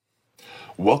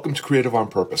Welcome to Creative on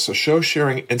Purpose, a show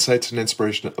sharing insights and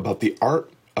inspiration about the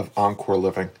art of encore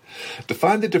living.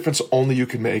 Define the difference only you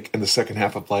can make in the second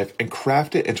half of life and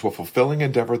craft it into a fulfilling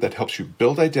endeavor that helps you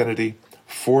build identity,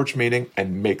 forge meaning,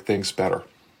 and make things better.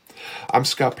 I'm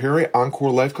Scott Perry,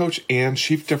 Encore Life Coach and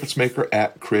Chief Difference Maker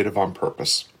at Creative on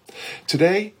Purpose.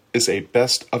 Today is a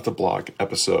Best of the Blog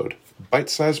episode,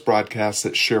 bite-sized broadcasts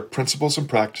that share principles and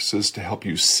practices to help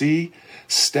you see,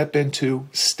 step into,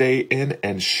 stay in,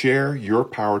 and share your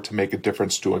power to make a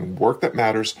difference doing work that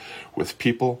matters with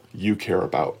people you care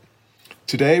about.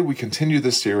 Today, we continue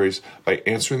this series by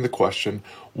answering the question,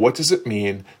 what does it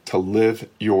mean to live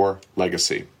your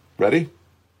legacy? Ready?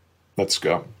 Let's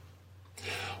go.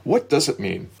 What does it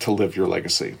mean to live your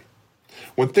legacy?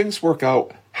 When things work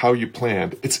out how you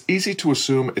planned, it's easy to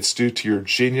assume it's due to your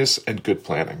genius and good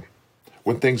planning.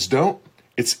 When things don't,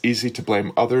 it's easy to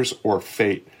blame others or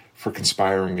fate for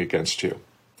conspiring against you.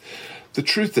 The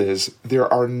truth is,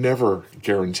 there are never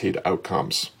guaranteed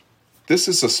outcomes. This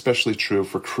is especially true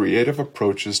for creative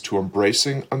approaches to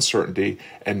embracing uncertainty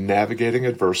and navigating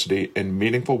adversity in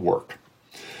meaningful work.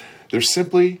 There's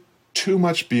simply too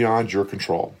much beyond your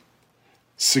control.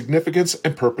 Significance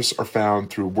and purpose are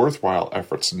found through worthwhile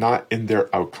efforts, not in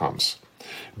their outcomes.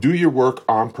 Do your work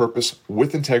on purpose,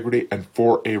 with integrity, and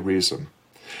for a reason.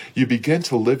 You begin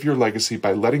to live your legacy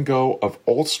by letting go of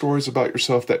old stories about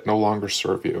yourself that no longer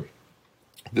serve you.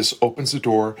 This opens the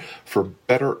door for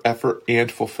better effort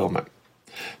and fulfillment.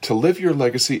 To live your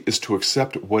legacy is to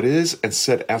accept what is and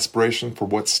set aspiration for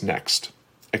what's next.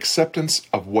 Acceptance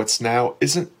of what's now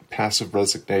isn't passive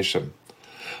resignation.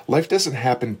 Life doesn't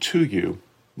happen to you,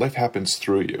 life happens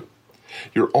through you.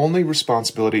 Your only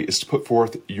responsibility is to put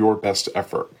forth your best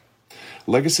effort.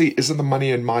 Legacy isn't the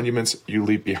money and monuments you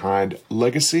leave behind.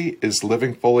 Legacy is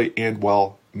living fully and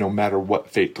well, no matter what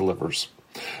fate delivers.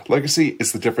 Legacy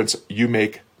is the difference you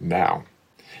make now.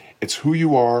 It's who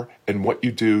you are and what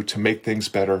you do to make things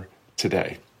better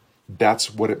today.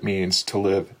 That's what it means to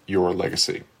live your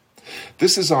legacy.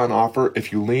 This is on offer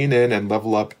if you lean in and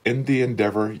level up in the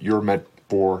endeavor you're meant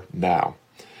for now.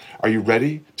 Are you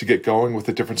ready to get going with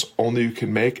the difference only you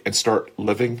can make and start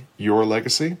living your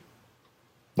legacy?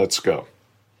 Let's go.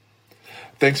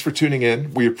 Thanks for tuning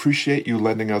in. We appreciate you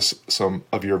lending us some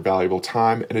of your valuable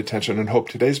time and attention and hope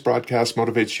today's broadcast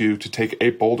motivates you to take a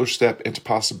bolder step into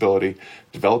possibility,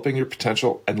 developing your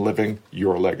potential, and living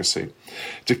your legacy.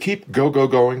 To keep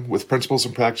going with principles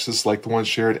and practices like the ones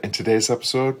shared in today's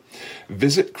episode,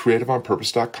 visit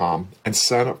creativeonpurpose.com and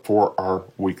sign up for our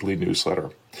weekly newsletter.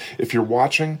 If you're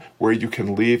watching where you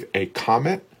can leave a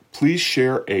comment, please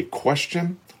share a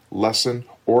question, lesson,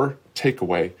 or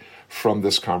takeaway from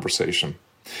this conversation.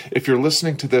 If you're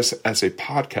listening to this as a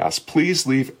podcast, please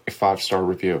leave a 5-star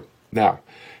review. Now,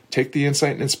 take the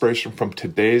insight and inspiration from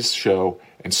today's show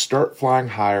and start flying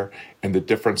higher in the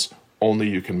difference only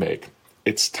you can make.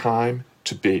 It's time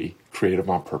to be creative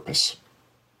on purpose.